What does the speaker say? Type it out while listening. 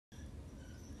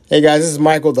Hey guys, this is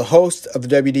Michael, the host of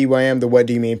the WDYM, the What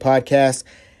Do You Mean podcast.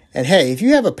 And hey, if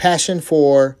you have a passion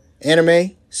for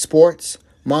anime, sports,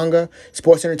 manga,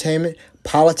 sports entertainment,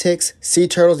 politics, sea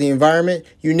turtles, the environment,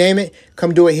 you name it,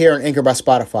 come do it here on Anchor by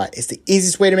Spotify. It's the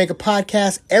easiest way to make a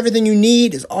podcast. Everything you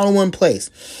need is all in one place.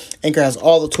 Anchor has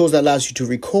all the tools that allows you to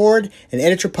record and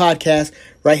edit your podcast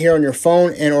right here on your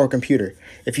phone and or computer.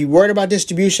 If you're worried about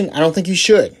distribution, I don't think you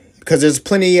should, because there's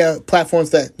plenty of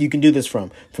platforms that you can do this from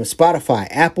Spotify,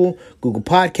 Apple, Google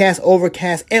Podcasts,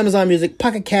 Overcast, Amazon Music,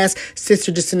 Pocket Cast,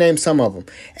 Stitcher, just to name some of them.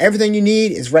 Everything you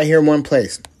need is right here in one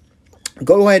place.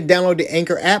 Go ahead and download the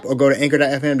Anchor app or go to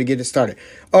anchor.fm to get it started.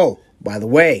 Oh, by the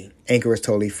way, Anchor is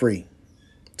totally free.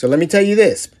 So let me tell you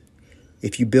this.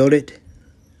 If you build it,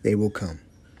 they will come.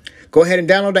 Go ahead and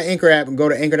download the Anchor app and go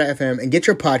to anchor.fm and get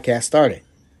your podcast started.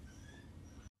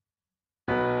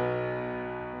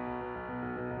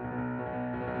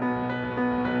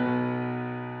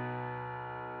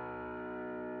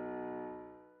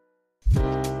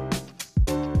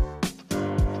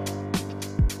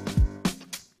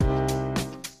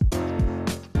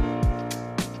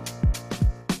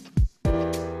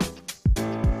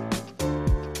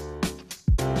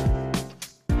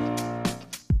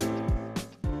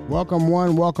 Welcome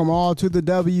one, welcome all to the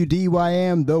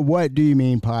WDYM, the What Do You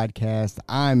Mean podcast.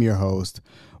 I'm your host,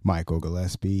 Michael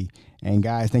Gillespie. And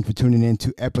guys, thanks for tuning in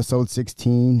to episode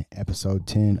 16, episode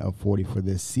 10 of 40 for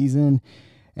this season.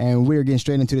 And we're getting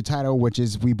straight into the title, which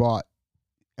is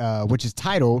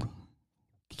titled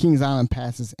Kings Island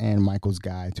Passes and Michael's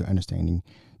Guide to Understanding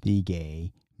the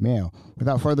Gay Male.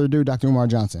 Without further ado, Dr. Umar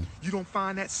Johnson. You don't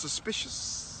find that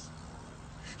suspicious?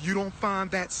 You don't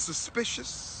find that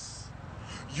suspicious?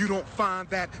 You don't find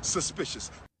that suspicious?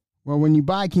 Well, when you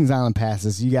buy Kings Island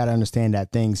passes, you got to understand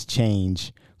that things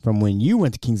change from when you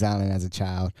went to Kings Island as a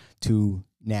child to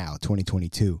now,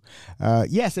 2022.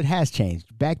 Yes, it has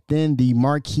changed. Back then, the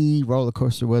marquee roller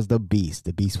coaster was the Beast.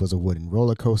 The Beast was a wooden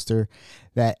roller coaster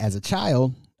that, as a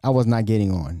child, I was not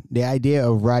getting on. The idea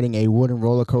of riding a wooden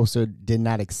roller coaster did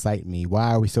not excite me.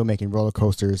 Why are we still making roller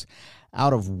coasters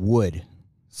out of wood?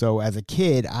 So as a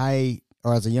kid,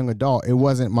 or as a young adult, it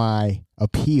wasn't my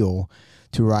appeal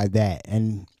to ride that.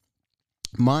 And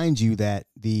mind you that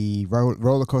the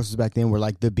roller coasters back then were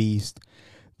like the Beast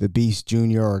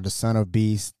Junior, or the Son of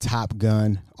Beast, Top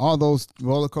Gun. All those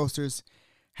roller coasters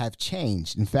have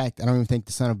changed. In fact, I don't even think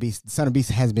the Son of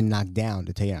Beast has been knocked down,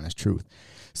 to tell you the honest truth.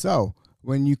 So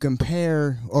when you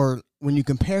compare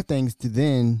things to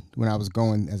then, when I was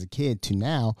going as a kid, to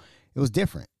now, it was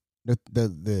different.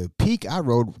 The peak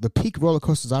roller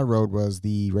coasters I rode was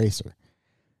the Racer,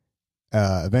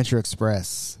 Adventure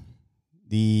Express,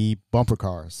 the bumper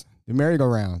cars, the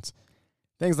merry-go-rounds,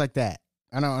 things like that.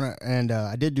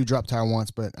 I did do drop tire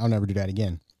once, but I'll never do that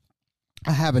again.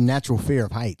 I have a natural fear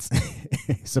of heights.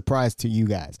 Surprise to you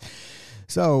guys.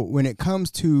 So when it comes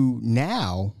to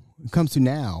now,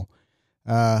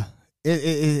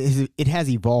 it has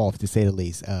evolved, to say the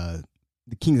least. The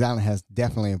Kings Island has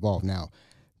definitely evolved now.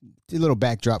 A little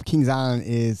backdrop. Kings Island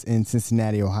is in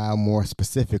Cincinnati, Ohio, more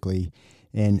specifically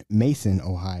in Mason,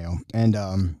 Ohio. And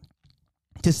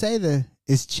to say that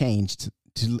it's changed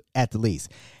at the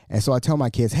least. And so I tell my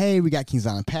kids, hey, we got Kings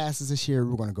Island passes this year.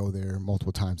 We're going to go there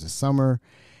multiple times this summer,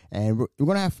 and we're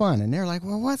going to have fun. And they're like,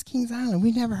 well, what's Kings Island?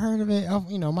 We never heard of it.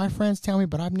 Oh, my friends tell me,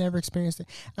 but I've never experienced it.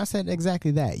 I said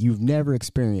exactly that. You've never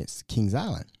experienced Kings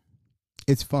Island.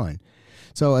 It's fun.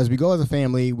 So as we go as a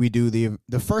family, we do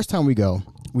the first time we go,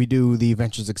 we do the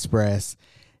Adventures Express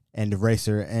and the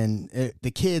Racer, and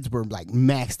the kids were like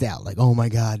maxed out, like, oh my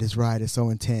God, this ride is so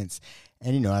intense.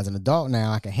 And, as an adult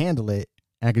now, I can handle it.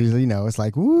 I can usually, it's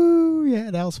like, woo,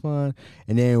 yeah, that was fun.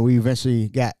 And then we eventually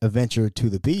got Adventure to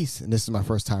the Beast, and this is my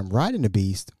first time riding the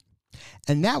Beast.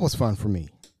 And that was fun for me.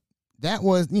 That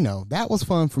was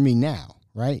fun for me now,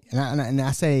 right? And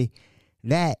I say,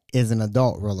 that is an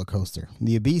adult roller coaster.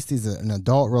 The Beast is an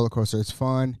adult roller coaster. It's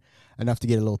fun enough to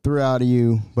get a little thrill out of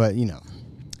you, but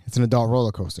it's an adult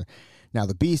roller coaster. Now,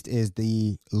 the Beast is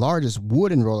the largest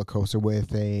wooden roller coaster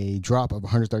with a drop of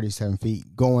 137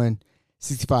 feet going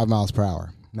 65 miles per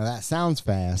hour. Now, that sounds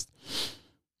fast,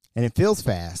 and it feels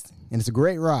fast, and it's a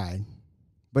great ride.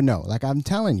 But no, like I'm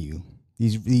telling you,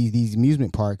 these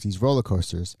amusement parks, these roller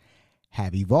coasters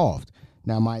have evolved.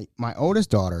 Now, my oldest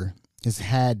daughter has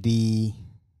had the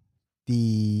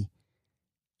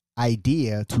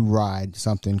idea to ride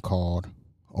something called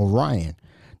Orion.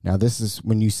 Now, this is,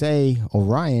 when you say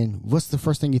Orion, what's the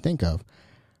first thing you think of?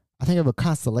 I think of a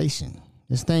constellation.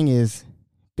 This thing is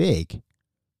big,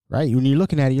 right? When you're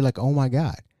looking at it, you're like, oh my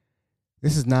God,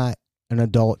 this is not an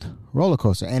adult roller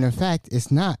coaster. And in fact, it's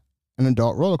not an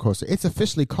adult roller coaster. It's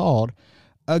officially called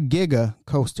A GIGA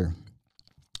coaster.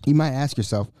 You might ask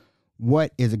yourself,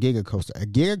 what is a GIGA coaster? A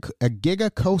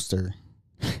GIGA coaster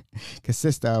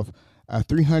consists of a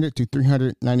 300 to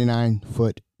 399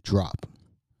 foot drop.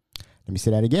 Let me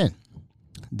say that again.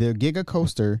 The GIGA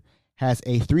coaster has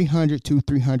a 300 to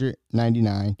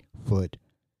 399 foot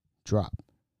drop.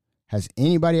 Has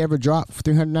anybody ever dropped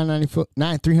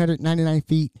 399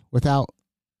 feet without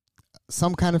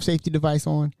some kind of safety device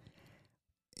on?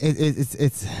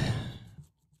 It's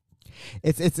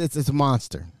a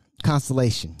monster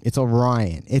constellation. It's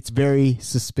Orion. It's very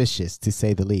suspicious, to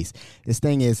say the least. This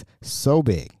thing is so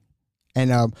big.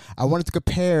 And I wanted to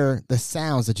compare the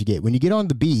sounds that you get. When you get on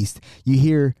the beast, you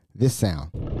hear this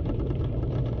sound.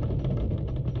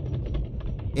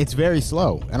 It's very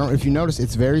slow. I don't know if you notice,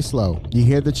 it's very slow. You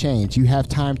hear the change. You have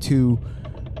time to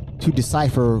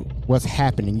decipher what's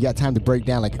happening. You got time to break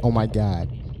down like, oh my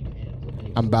God,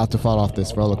 I'm about to fall off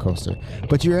this roller coaster.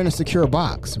 But you're in a secure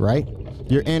box, right?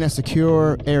 You're in a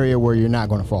secure area where you're not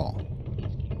going to fall.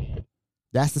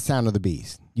 That's the sound of the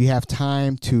beast. You have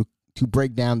time to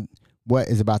break down what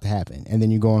is about to happen, and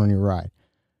then you go on your ride.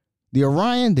 The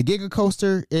Orion, the GIGA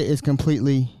coaster, it is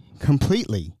completely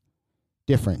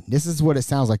different. This is what it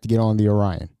sounds like to get on the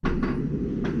Orion.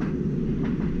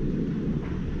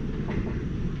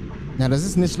 Now, does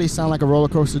this initially sound like a roller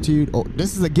coaster to you? Oh,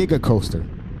 this is a GIGA coaster.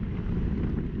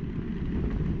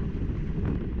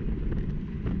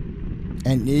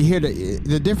 And you hear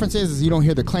the difference is you don't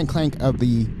hear the clank clank of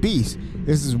the beast.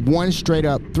 This is one straight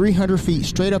up, 300 feet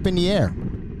straight up in the air.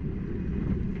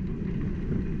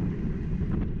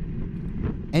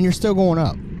 And you're still going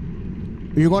up.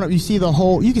 You're going up, you see the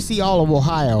whole, you can see all of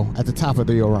Ohio at the top of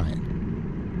the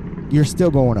Orion. You're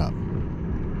still going up.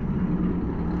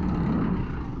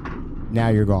 Now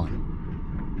you're gone.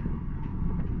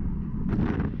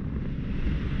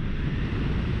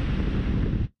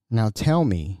 Now tell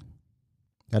me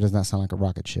that does not sound like a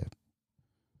rocket ship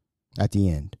at the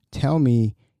end. Tell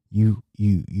me you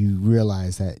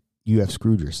realize that you have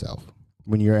screwed yourself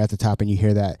when you're at the top and you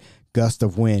hear that gust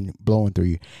of wind blowing through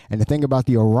you. And the thing about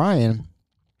the Orion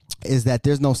is that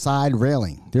there's no side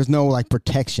railing. There's no like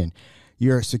protection.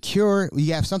 You're secure.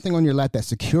 You have something on your lap that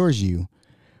secures you,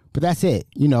 but that's it.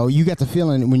 You know, you get the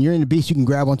feeling when you're in the beast, you can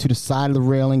grab onto the side of the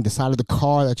railing, the side of the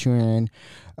car that you're in,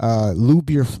 loop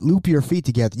your feet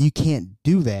together. You can't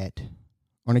do that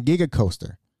on a GIGA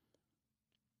coaster.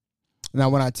 Now,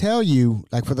 when I tell you,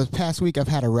 like for the past week, I've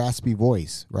had a raspy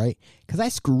voice, right? Because I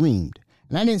screamed.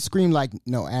 And I didn't scream like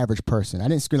no average person. I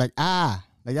didn't scream like, ah.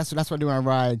 Like that's what I do when I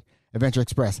ride Adventure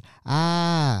Express.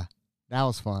 Ah. That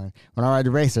was fun. When I ride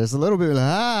the racer, it's a little bit like,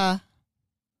 ah.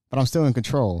 But I'm still in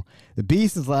control. The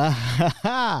beast is like, ha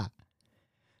ha.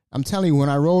 I'm telling you, when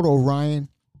I rode Orion,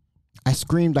 I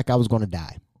screamed like I was going to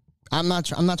die. I'm not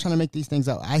trying to make these things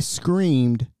up. I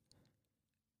screamed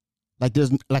like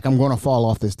I'm going to fall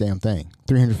off this damn thing,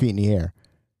 300 feet in the air.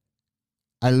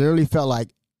 I literally felt like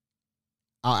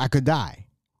I could die.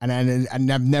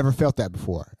 And I've never felt that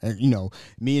before. And, you know,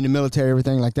 me in the military,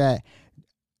 everything like that,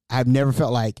 I've never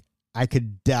felt like I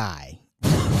could die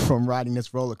from riding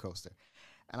this roller coaster.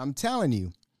 And I'm telling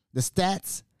you, the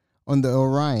stats on the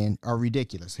Orion are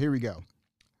ridiculous. Here we go.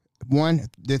 One,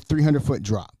 the 300-foot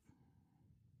drop.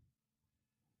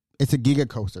 It's a GIGA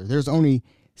coaster. There's only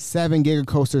 7 GIGA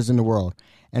coasters in the world,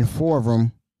 and 4 of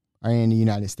them are in the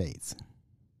United States.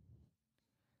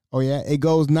 Oh, yeah? It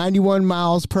goes 91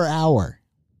 miles per hour.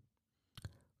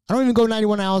 I don't even go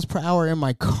 91 miles per hour in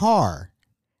my car.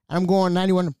 I'm going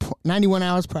 91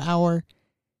 miles per hour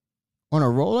on a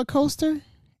roller coaster?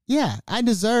 Yeah, I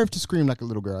deserve to scream like a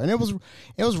little girl, and it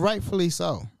was rightfully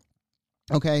so.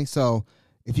 Okay, so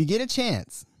if you get a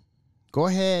chance, go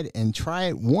ahead and try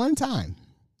it one time.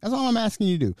 That's all I'm asking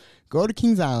you to do. Go to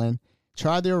Kings Island,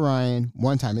 try the Orion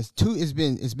one time.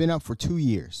 It's been up for 2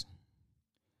 years.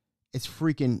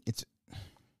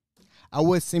 I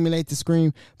would simulate the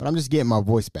scream, but I'm just getting my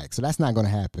voice back, so that's not going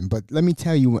to happen. But let me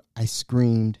tell you, I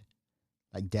screamed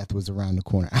like death was around the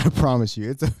corner. I promise you.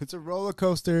 It's a roller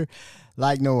coaster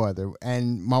like no other.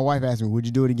 And my wife asked me, would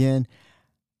you do it again?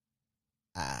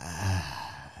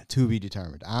 To be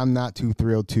determined. I'm not too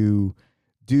thrilled to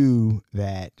do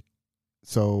that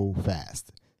so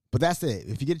fast. But that's it.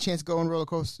 If you get a chance to go on a roller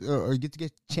coaster or get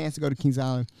a chance to go to Kings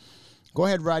Island, go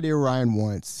ahead and ride the Orion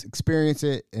once. Experience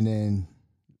it, and then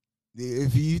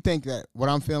if you think that what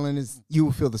I'm feeling is, you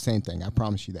will feel the same thing. I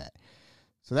promise you that.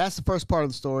 So that's the first part of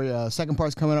the story. Second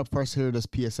part's coming up. First, hear this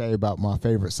PSA about my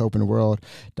favorite soap in the world,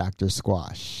 Dr.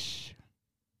 Squash.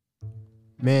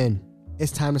 Men,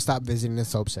 it's time to stop visiting the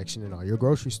soap section in all your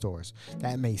grocery stores.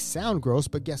 That may sound gross,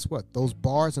 but guess what? Those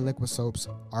bars and liquid soaps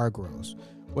are gross.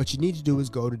 what you need to do is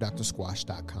go to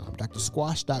drsquash.com.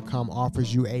 drsquash.com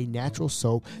offers you a natural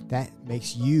soap that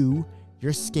makes your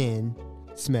skin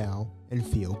smell and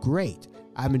feel great.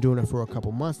 I've been doing it for a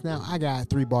couple months now. I got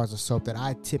 3 bars of soap that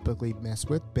I typically mess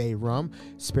with: bay rum,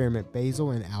 spearmint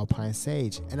basil, and alpine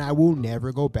sage. And I will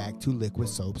never go back to liquid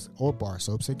soaps or bar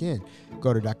soaps again.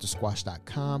 Go to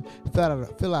drsquash.com,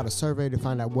 fill out a survey to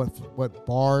find out what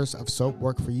bars of soap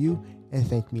work for you, and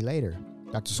thank me later.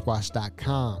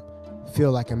 drsquash.com.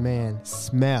 Feel like a man,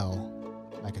 smell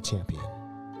like a champion.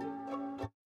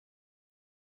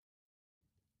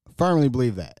 Firmly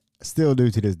believe that. Still do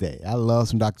to this day. I love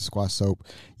some Dr. Squash soap.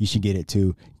 You should get it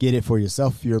too. Get it for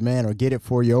yourself if you're a man, or get it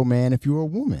for your man if you're a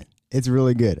woman. It's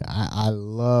really good. I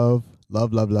love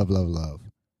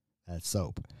that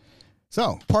soap.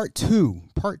 So part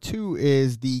two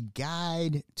is the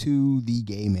guide to the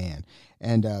gay man.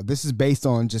 And this is based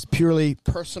on just purely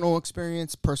personal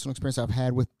experience I've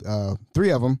had with 3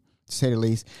 of them, to say the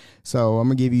least. So I'm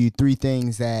going to give you 3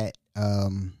 things that are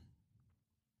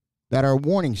not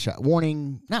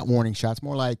warning shots,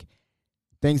 more like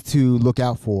things to look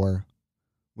out for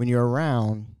when you're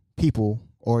around people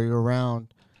or you're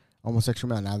around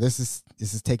homosexual men. Now, this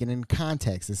is taken in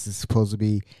context. This is supposed to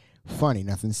be funny,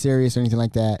 nothing serious or anything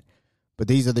like that. But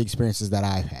these are the experiences that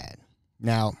I've had.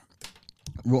 Now,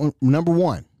 number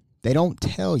 1, they don't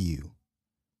tell you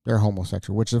they're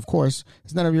homosexual, which of course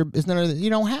you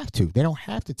don't have to. They don't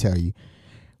have to tell you.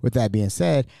 With that being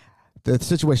said, the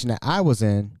situation that I was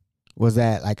in was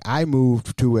that, like, I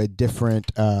moved to a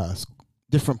different part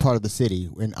of the city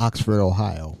in Oxford,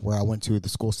 Ohio, where I went to the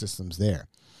school systems there.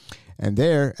 And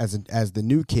there, as the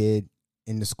new kid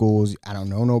in the schools, I don't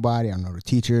know nobody. I don't know the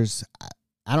teachers.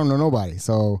 I don't know nobody.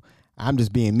 So I'm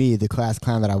just being me, the class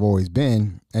clown that I've always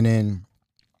been. And then,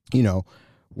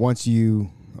 once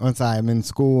I'm in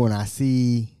school and I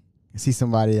see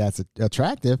somebody that's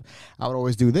attractive, I would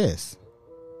always do this.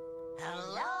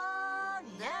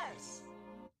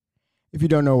 If you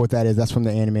don't know what that is, that's from the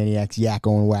Animaniacs,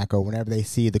 Yakko and Wacko. Whenever they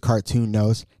see the cartoon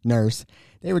nurse,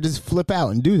 they would just flip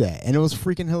out and do that. And it was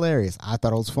freaking hilarious. I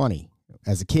thought it was funny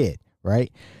as a kid, right?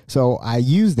 So I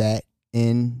use that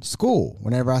in school.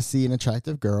 Whenever I see an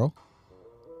attractive girl.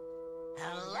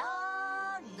 Hello,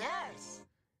 nurse.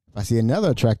 If I see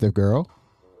another attractive girl.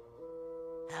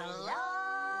 Hello,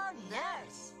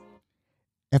 nurse.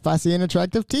 If I see an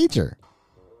attractive teacher.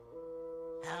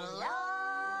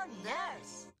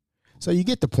 So you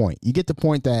get the point. You get the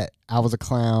point that I was a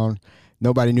clown.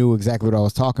 Nobody knew exactly what I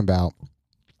was talking about.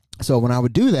 So when I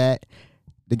would do that,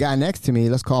 the guy next to me,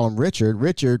 let's call him Richard.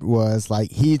 Richard was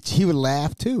like, he would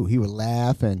laugh too. He would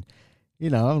laugh, and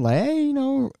I'm like, hey,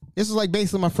 this is like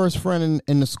basically my first friend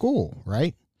in the school,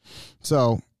 right?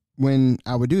 So when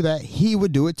I would do that, he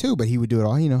would do it too, but he would do it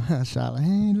all, shy, like,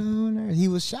 hey, no. He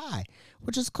was shy,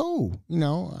 which is cool.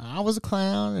 I was a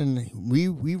clown, and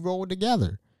we rolled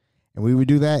together. And we would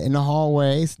do that in the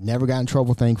hallways. Never got in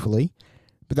trouble, thankfully.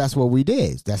 But that's what we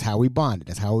did. That's how we bonded.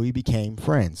 That's how we became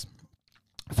friends.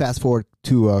 Fast forward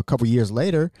to a couple years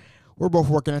later, we're both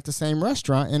working at the same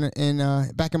restaurant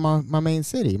back in my main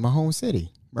city, my home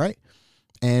city, right?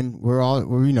 And we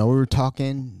were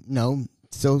talking,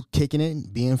 still kicking it,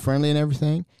 and being friendly and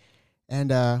everything.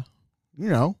 And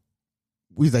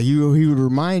he's like, he would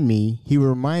remind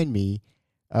me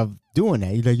of doing that.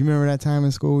 He's like, you remember that time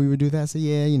in school we would do that? So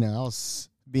yeah, I was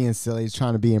being silly, just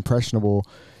trying to be impressionable,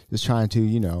 just trying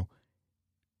to,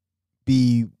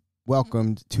 be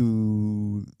welcomed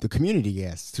to the community,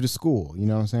 yes, to the school. You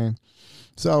know what I'm saying?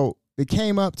 So it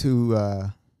came up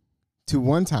to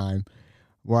one time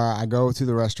where I go to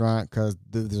the restaurant because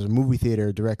there's a movie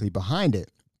theater directly behind it,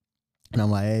 and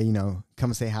I'm like, hey,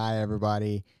 come and say hi,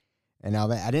 everybody. And now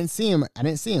that I didn't see him,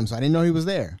 so I didn't know he was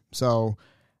there. So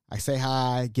I say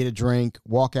hi, get a drink,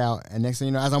 walk out, and next thing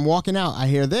you know, as I'm walking out, I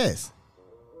hear this.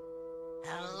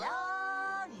 Hello,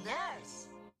 nurse.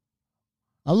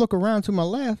 I look around to my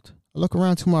left, I look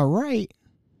around to my right,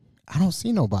 I don't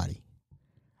see nobody.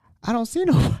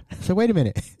 So wait a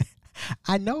minute.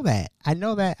 I know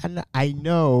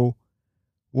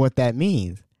what that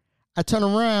means. I turn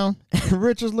around, and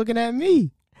Richard's looking at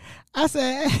me. I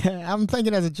said, I'm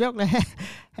thinking as a joke, like,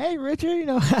 hey, Richard,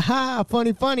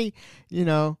 funny,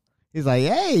 He's like,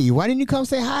 hey, why didn't you come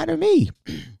say hi to me?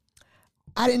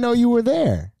 I didn't know you were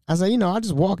there. I was like, I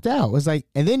just walked out. It was like,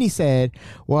 and then he said,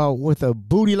 well, with a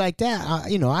booty like that,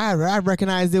 I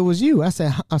recognized it was you. I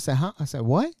said, huh? I said,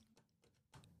 what?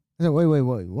 I said, wait,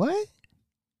 what?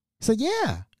 He said,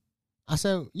 yeah. I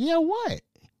said, yeah, what?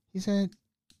 He said,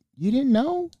 you didn't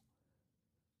know?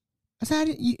 I said,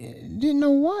 you didn't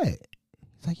know what?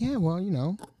 He's like, yeah, well,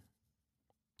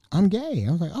 I'm gay.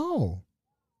 I was like, oh,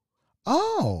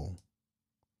 oh,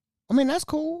 I mean, that's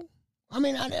cool. I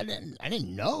mean, I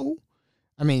didn't know.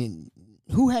 I mean,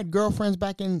 who had girlfriends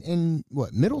back in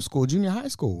what, middle school, junior high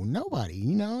school? Nobody,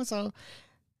 you know. So,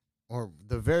 or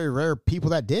the very rare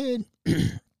people that did,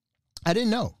 I didn't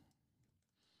know.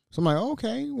 So I'm like,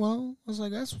 okay, well, I was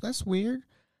like, that's weird,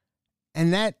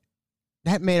 and that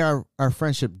made our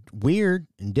friendship weird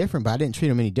and different. But I didn't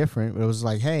treat him any different. But it was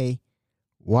like, hey,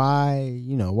 why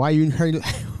you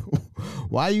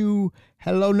why you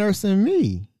hello nursing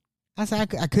me? I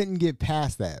said I couldn't get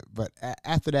past that. But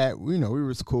after that, we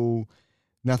was cool.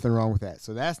 Nothing wrong with that.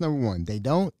 So that's number one. They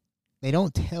don't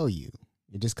tell you.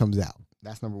 It just comes out.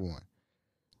 That's number one.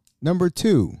 Number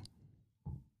two,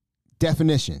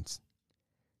 definitions.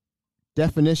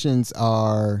 Definitions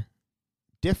are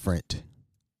different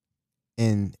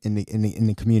in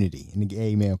the community, in the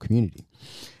gay male community.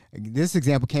 This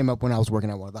example came up when I was working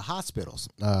at one of the hospitals.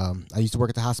 I used to work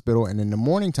at the hospital, and in the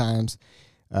morning times,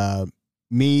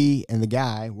 me and the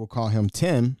guy, we'll call him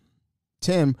Tim.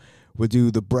 Tim would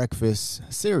do the breakfast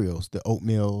cereals, the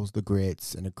oatmeals, the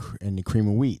grits, and the cream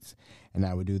of wheats. And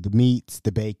I would do the meats,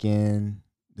 the bacon,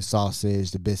 the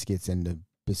sausage, the biscuits, and the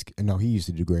biscuit. No, he used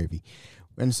to do gravy.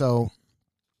 And so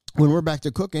when we're back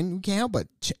to cooking, we can't help but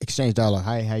exchange dialogue.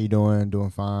 Hi, how you doing? Doing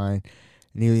fine.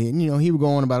 And he would go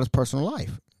on about his personal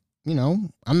life.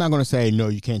 I'm not going to say, no,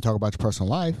 you can't talk about your personal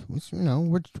life.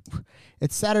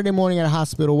 It's Saturday morning at a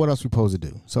hospital. What else are we supposed to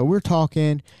do? So we're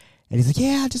talking, and he's like,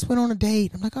 yeah, I just went on a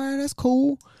date. I'm like, all right, that's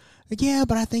cool. Like, yeah,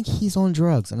 but I think he's on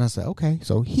drugs. And I said, okay,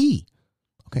 so he's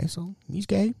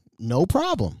gay. No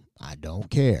problem. I don't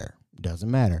care. It doesn't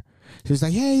matter. So he's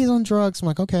like, yeah, he's on drugs. I'm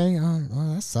like, okay,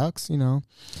 well, that sucks, I'm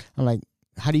like,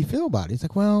 how do you feel about it? He's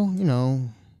like, well, I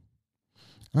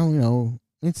don't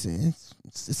it's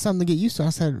something to get used to.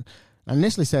 I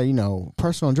initially said,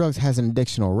 personal drugs has an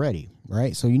addiction already,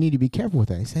 right? So you need to be careful with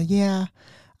that. He said, yeah,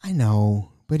 I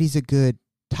know, but he's a good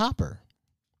topper.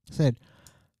 I said,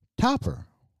 topper.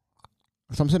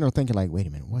 So I'm sitting there thinking like, wait a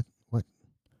minute, what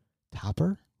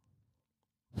topper?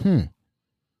 What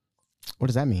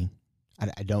does that mean?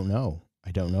 I don't know.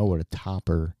 I don't know what a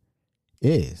topper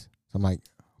is. So I'm like,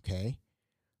 okay.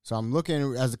 So I'm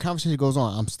looking, as the conversation goes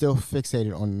on, I'm still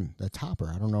fixated on the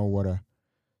topper. I don't know what a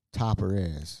topper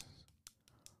is.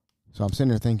 So I'm sitting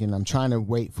there thinking, I'm trying to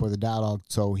wait for the dialogue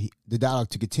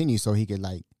to continue so he could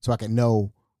so I could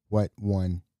know what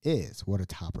one is, what a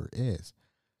topper is.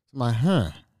 So I'm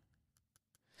like,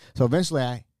 So eventually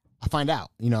I find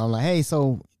out, I'm like, hey,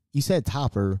 so you said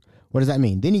topper. What does that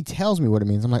mean? Then he tells me what it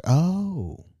means. I'm like,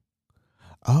 oh,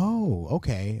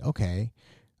 okay.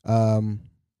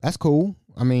 That's cool.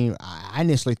 I mean, I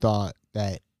initially thought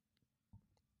that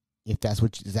if that's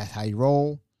how you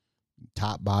roll,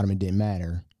 top, bottom, it didn't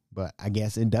matter. But I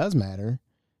guess it does matter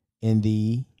in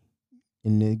the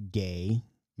gay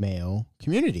male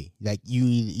community. Like you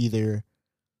either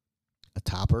a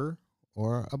topper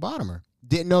or a bottomer.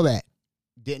 Didn't know that.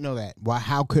 Why?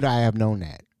 How could I have known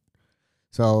that?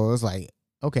 So it was like,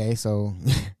 okay, so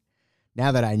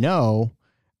now that I know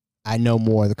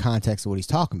more of the context of what he's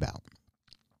talking about.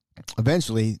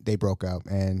 Eventually, they broke up,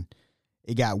 and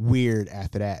it got weird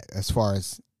after that as far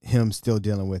as him still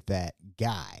dealing with that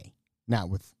guy, not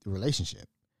with the relationship.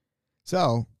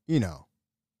 So,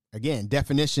 again,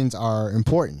 definitions are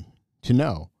important to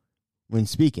know when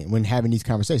speaking, when having these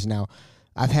conversations. Now,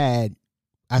 I've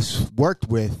worked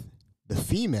with the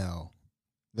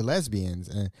lesbians,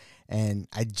 and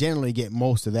I generally get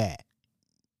most of that.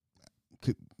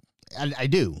 I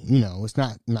do, it's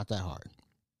not that hard.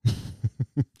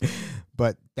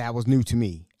 But that was new to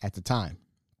me at the time.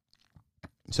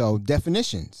 So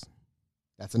definitions.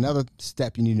 That's another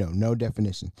step you need to know. No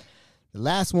definition. The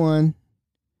last one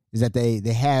is that they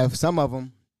have, some of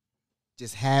them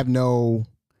just have no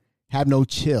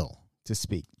chill to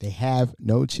speak. They have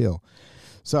no chill.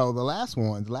 So the last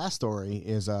story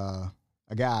is a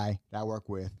guy that I work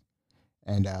with,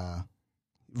 and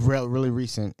really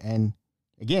recent, and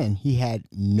again, he had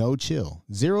no chill,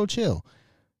 zero chill.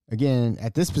 Again,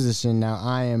 at this position now,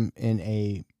 I am in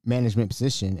a management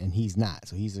position, and he's not.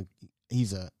 So he's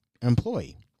a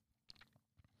employee.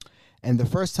 And the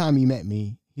first time he met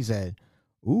me, he said,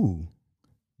 "Ooh,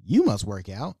 you must work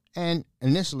out." And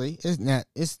initially,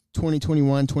 it's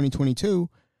 2021, 2022.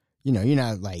 You're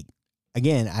not like,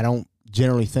 again, I don't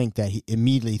generally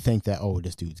immediately think that, oh,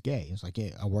 this dude's gay. It's like,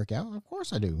 yeah, I work out. Of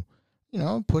course I do.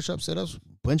 Push-ups, sit-ups,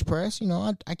 bench press.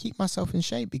 I keep myself in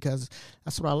shape because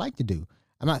that's what I like to do.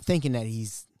 I'm not thinking that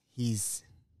he's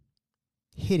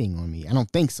hitting on me. I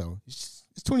don't think so. It's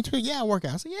 2020. Yeah, I work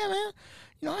out. I said, yeah,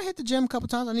 man. I hit the gym a couple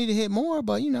times. I need to hit more,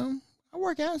 but I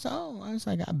work out. So I was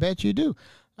like, I bet you do.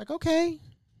 Like, okay.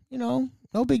 no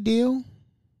big deal.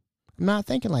 I'm not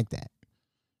thinking like that.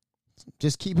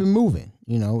 Just keep it moving.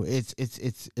 It's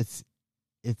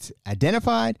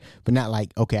identified, but not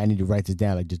like, okay, I need to write this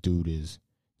down. Like, this dude he's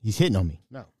hitting on me.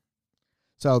 No.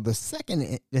 So the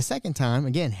second time,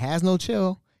 again, has no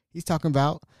chill. He's talking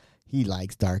about he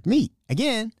likes dark meat.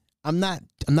 Again, I'm not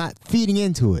feeding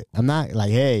into it. I'm not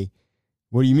like, hey,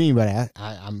 what do you mean by that?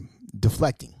 I'm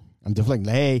deflecting. Like,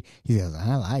 hey, he goes,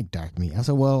 I like dark meat. I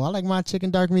said, well, I like my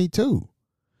chicken dark meat too.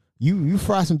 You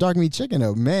fry some dark meat chicken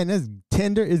up, man. That's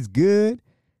tender. It's good.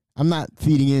 I'm not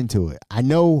feeding into it. I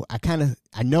know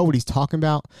what he's talking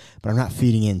about, but I'm not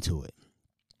feeding into it.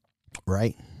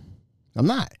 Right? I'm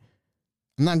not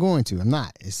going to. I'm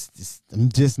not. I'm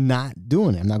just not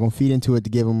doing it. I'm not going to feed into it to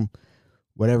give him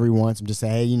whatever he wants. I'm just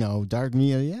saying, hey, dark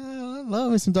meat. Yeah, I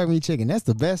love me some dark meat chicken. That's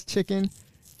the best chicken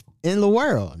in the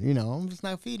world. I'm just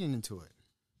not feeding into it.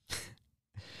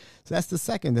 So that's the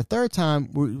second. The third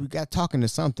time, we got talking to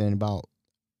something about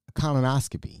a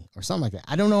colonoscopy or something like that.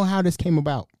 I don't know how this came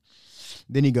about.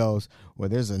 Then he goes, well,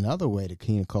 there's another way to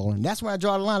clean a colon. That's where I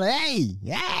draw the line. Like,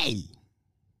 hey,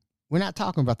 we're not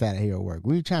talking about that here at work.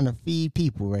 We're trying to feed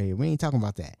people right here. We ain't talking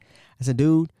about that. I said,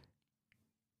 dude,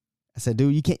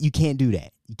 you can't do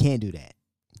that. You can't do that.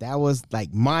 That was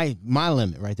like my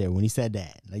limit right there when he said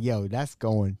that. Like, yo, that's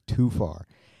going too far.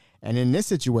 And in this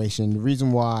situation, the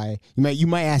reason why you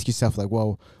might ask yourself, like,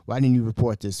 well, why didn't you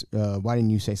report this? Why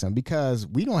didn't you say something? Because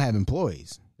we don't have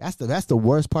employees. That's the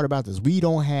worst part about this. We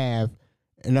don't have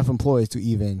enough employees to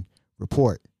even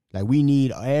report. Like, we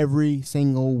need every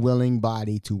single willing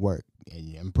body to work.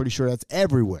 And I'm pretty sure that's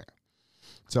everywhere.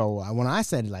 So when I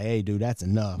said, like, hey, dude, that's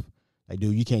enough. Like,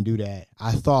 dude, you can't do that.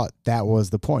 I thought that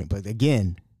was the point. But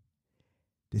again,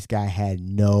 this guy had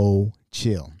no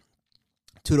chill.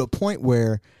 To the point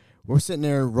where we're sitting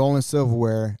there rolling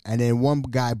silverware, and then one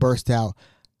guy burst out,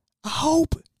 I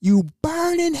hope you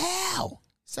burn in hell.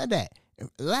 Said that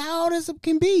loud as it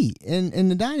can be in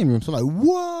the dining room. So I'm like,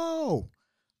 whoa.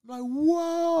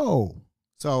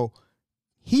 So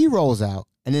he rolls out,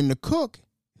 and then the cook,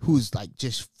 who's like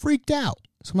just freaked out.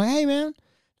 So I'm like, hey, man,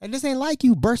 like, this ain't like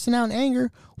you bursting out in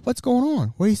anger. What's going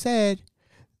on? Well, he said,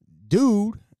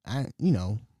 dude,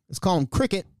 let's call him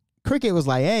Cricket. Cricket was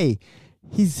like, hey,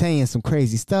 he's saying some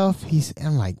crazy stuff.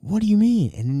 I'm like, what do you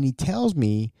mean? And then he tells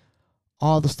me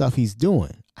all the stuff he's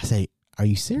doing. I say, are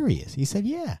you serious? He said,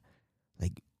 yeah.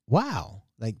 Like, wow.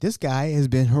 Like, this guy has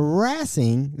been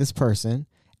harassing this person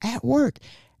at work.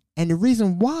 And the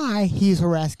reason why he's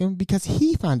harassing him, because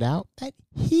he found out that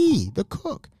he, the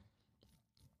cook,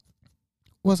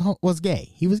 was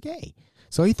gay. He was gay.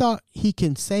 So he thought he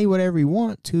can say whatever he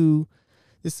wants to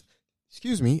this,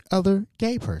 other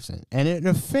gay person. And it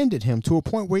offended him to a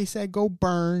point where he said, go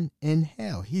burn in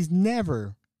hell. He's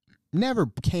never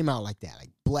came out like that, like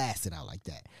blasted out like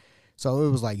that. So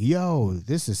it was like, yo,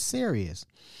 this is serious.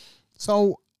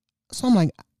 So I'm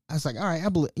like, I was like, all right, I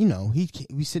believe,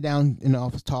 we sit down in the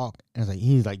office, talk, and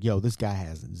he's like, yo, this guy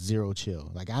has zero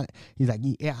chill. Like, he's like,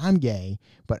 yeah, I'm gay,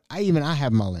 but I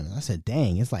have my limits. I said,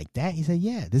 dang, it's like that? He said,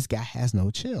 yeah, this guy has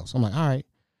no chill. So I'm like, all right,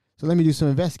 so let me do some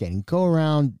investigating. Go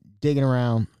around, digging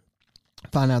around,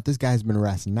 find out this guy's been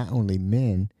harassing not only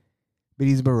men, but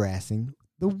he's been harassing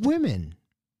the women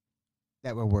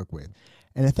that we work with.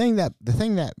 And the thing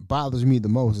that bothers me the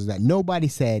most is that nobody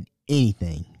said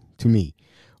anything to me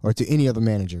or to any other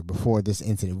manager before this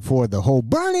incident, before the whole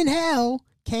burn in hell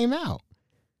came out.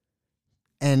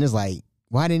 And it's like,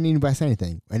 why didn't anybody say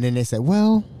anything? And then they said,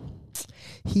 well,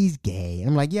 he's gay. And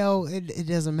I'm like, yo, it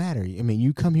doesn't matter. I mean,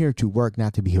 you come here to work,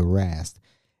 not to be harassed.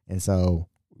 And so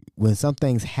when some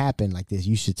things happen like this,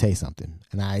 you should say something.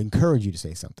 And I encourage you to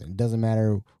say something. It doesn't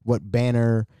matter what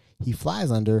banner he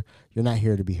flies under. You're not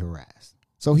here to be harassed.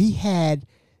 So he had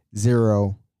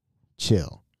zero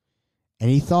chill.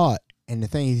 And he thought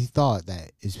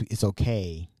that it's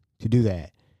okay to do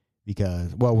that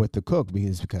because, well, with the cook,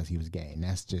 because he was gay. And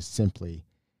that's just simply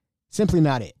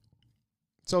not it.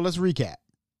 So let's recap.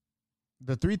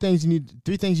 The three things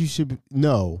you should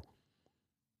know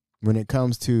when it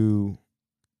comes to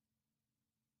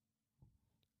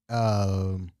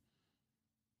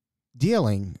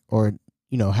dealing or,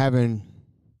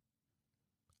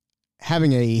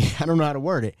 having a, I don't know how to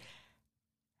word it,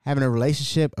 having a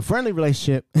friendly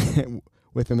relationship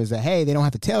with them is that, hey, they don't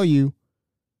have to tell you.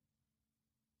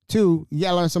 2, you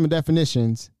gotta learn some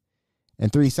definitions.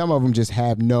 And 3, some of them just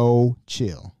have no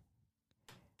chill.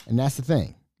 And that's the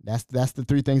thing. That's the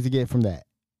 3 things to get from that.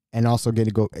 And also get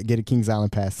a Kings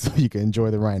Island pass so you can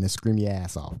enjoy the ride and scream your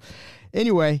ass off.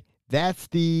 Anyway, that's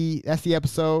the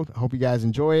episode. I hope you guys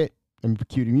enjoy it. Let me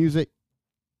cue the music.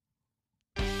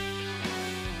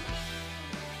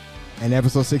 And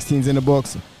episode 16 is in the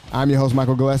books. I'm your host,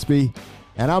 Michael Gillespie,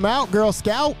 and I'm out, Girl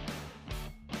Scout.